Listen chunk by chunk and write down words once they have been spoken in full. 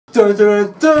Dun,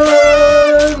 dun,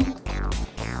 dun.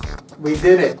 We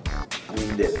did it. We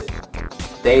did it.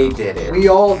 They did it. We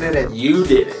all did it. You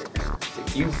did it.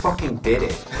 You fucking did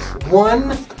it.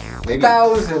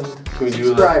 1,000 Can we do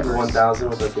subscribers. like 1,000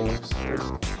 with our fingers?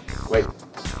 Wait,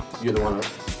 you're the one up.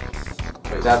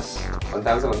 Wait, that's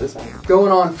 1,000 on this side?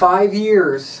 Going on 5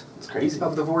 years It's crazy.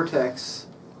 of the Vortex.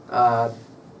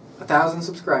 1,000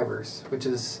 subscribers, which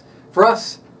is, for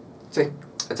us, it's a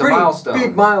pretty milestone.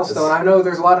 big milestone. I know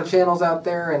there's a lot of channels out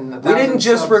there, and We didn't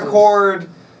just record.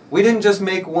 We didn't just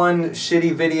make one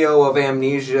shitty video of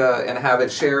Amnesia and have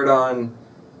it shared on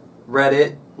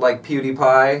Reddit like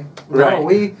PewDiePie. No,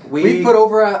 we put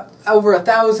over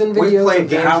 1,000 videos. We played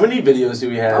games. How many videos do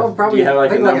we have? Oh, probably do you have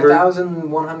like I think a number? like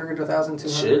 1,100 or 1,200.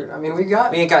 Shit. I mean, we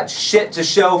got. We ain't got shit to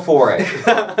show for it.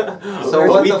 So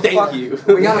what we the thank fuck? you.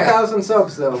 We got 1,000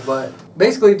 subs though, but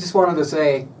basically just wanted to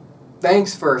say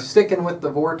thanks for sticking with the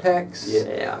Vortex.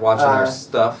 Yeah. Watching our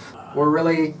stuff. We're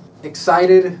really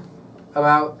excited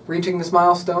about reaching this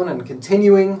milestone and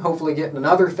continuing, hopefully getting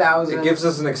another 1,000. It gives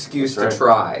us an excuse That's to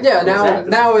right. try. Yeah,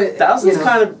 now it. 1,000's you know,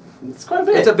 kind of. It's quite a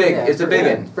bit. It's a big. yeah, it's a big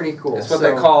pretty, one. It's pretty cool. It's what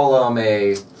they call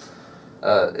a.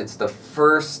 It's the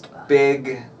first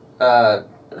big.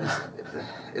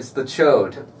 It's the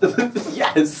chode.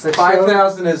 Yes.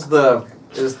 5,000 is the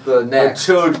next.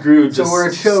 The chode grew just So we're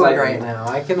a chode slightly. right now.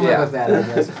 I can live with that, I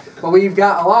guess. But we've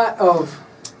got a lot of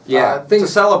Yeah, things to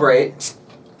celebrate.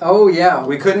 Oh yeah,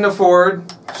 We couldn't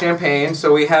afford champagne,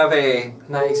 so we have a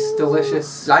nice,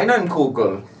 delicious.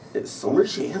 Leinenkugeln. It's summer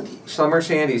shandy. Summer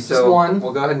shandy. So Just one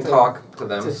we'll go ahead and to- talk to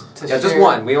them. to Yeah, just share.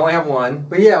 one. We only have one.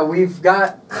 But yeah, we've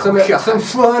got some Oh, God. some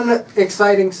fun,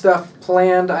 exciting stuff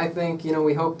planned. I think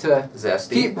we hope to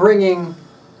Zesty. keep bringing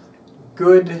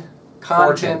good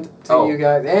content Fortune. to Oh. you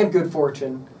guys and good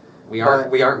fortune. We aren't.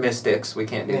 but- We aren't mystics. We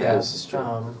can't do Yeah. that. This is true.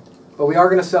 But we are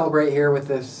going to celebrate here with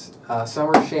this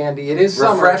summer shandy. It is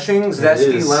summer. Refreshing,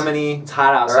 zesty, is. lemony. It's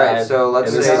hot All outside. right, so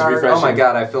let's and this say. is our- refreshing. Oh my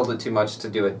God! I filled it too much to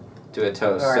do a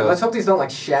toast. All right, so let's hope these don't like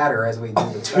shatter as we do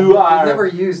this. To We've our never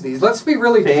used these. Let's be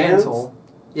really fans? gentle.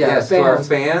 Yeah, yes, to our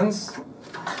fans. fans,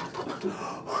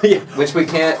 Yeah. which we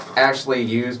can't actually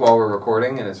use while we're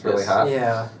recording, and it's really Yes. hot.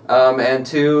 Yeah. And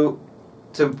to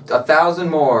 1,000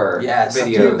 more Yes.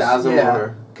 videos. 2,000 Yeah.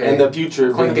 more. Okay. And the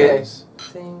future Clink videos.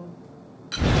 Ding.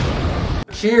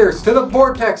 Cheers to the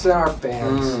Vortex and our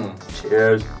fans. Mm,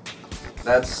 Cheers.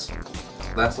 that's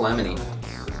lemony.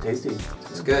 Tasty.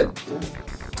 It's good.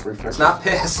 Refreshing. It's not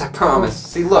piss, I promise.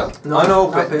 See, look, No, not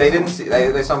unopened. piss. They didn't see.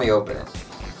 They saw me open it.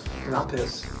 Not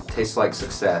piss. Tastes like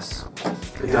success.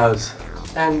 It does.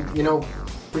 And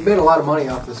we've made a lot of money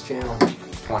off this channel.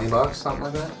 $20, something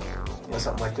like that. Yeah,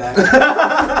 something like that.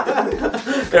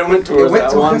 It went towards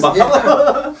that one towards-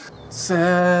 bottle.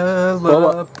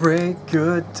 Celebrate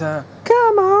good time.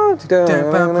 Come on,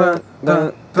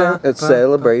 it's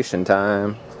celebration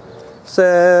time.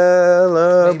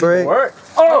 Celebrate. Work.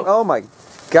 Oh my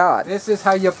God. This is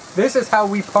how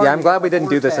we party. Yeah, I'm glad we didn't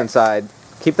do this inside.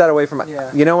 Keep that away from my.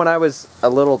 Yeah. You know, when I was a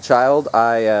little child,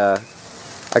 I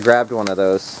grabbed one of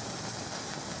those.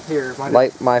 Here,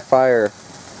 Light my fire.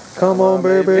 Come on,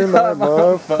 baby, light my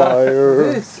This fire.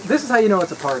 is how you know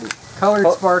it's a party. Colored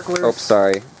sparklers. Oh,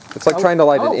 sorry. It's like trying to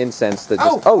light an incense that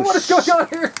just. What is going on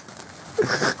here?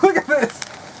 Look at this.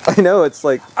 I know, it's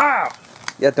like. Ow!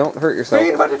 Yeah, don't hurt yourself.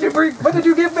 Green, what did you bring? What did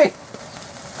you give me?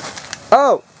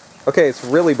 Oh! Okay, it's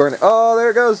really burning. Oh,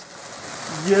 there it goes.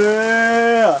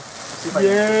 Yeah.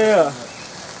 Yeah.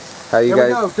 How you Here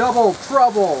we guys? go. Double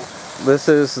trouble. This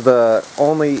is the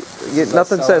only.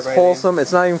 Nothing says celebrating. wholesome.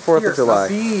 It's not even 4th Here, of July. a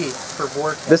B for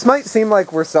Vortex. This might seem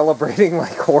like we're celebrating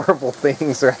like horrible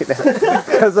things right now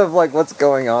because of like what's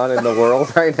going on in the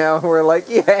world right now. We're like,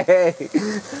 yay!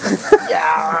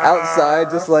 Yeah. Outside,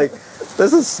 just like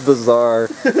this is bizarre.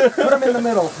 Put them in the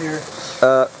middle here.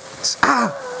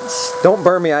 Don't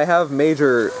burn me. I have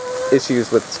major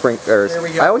issues with sprinklers. There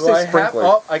we go. I always say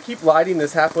sprinklers. I keep lighting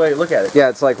this halfway. Look at it. Yeah,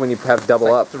 it's like when you have double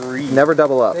Like up. 3. Never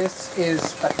double up. This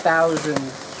is 1,000.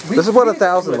 This is what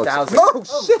 1,000 looks like. Oh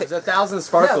shit! There's 1,000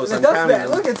 sparkles. Yeah, it I'm does counting that.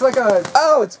 them. Look, it's like a.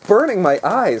 Oh, it's burning my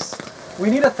eyes. We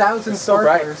need 1,000 It's so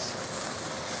bright.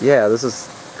 sparklers. Yeah, this is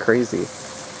crazy.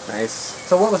 Nice.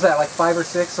 So what was that? Like 5 or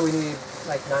 6? So we need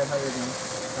like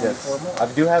 994 Yes. more.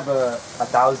 I do have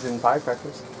 1,000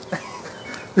 firecrackers.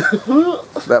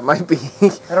 That might be.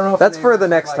 I don't know. If That's for the neighbors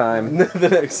next like time. The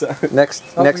next time. Next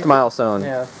Oh, next we- milestone.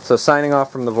 Yeah. So signing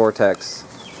off from the Vortex.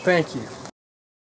 Thank you.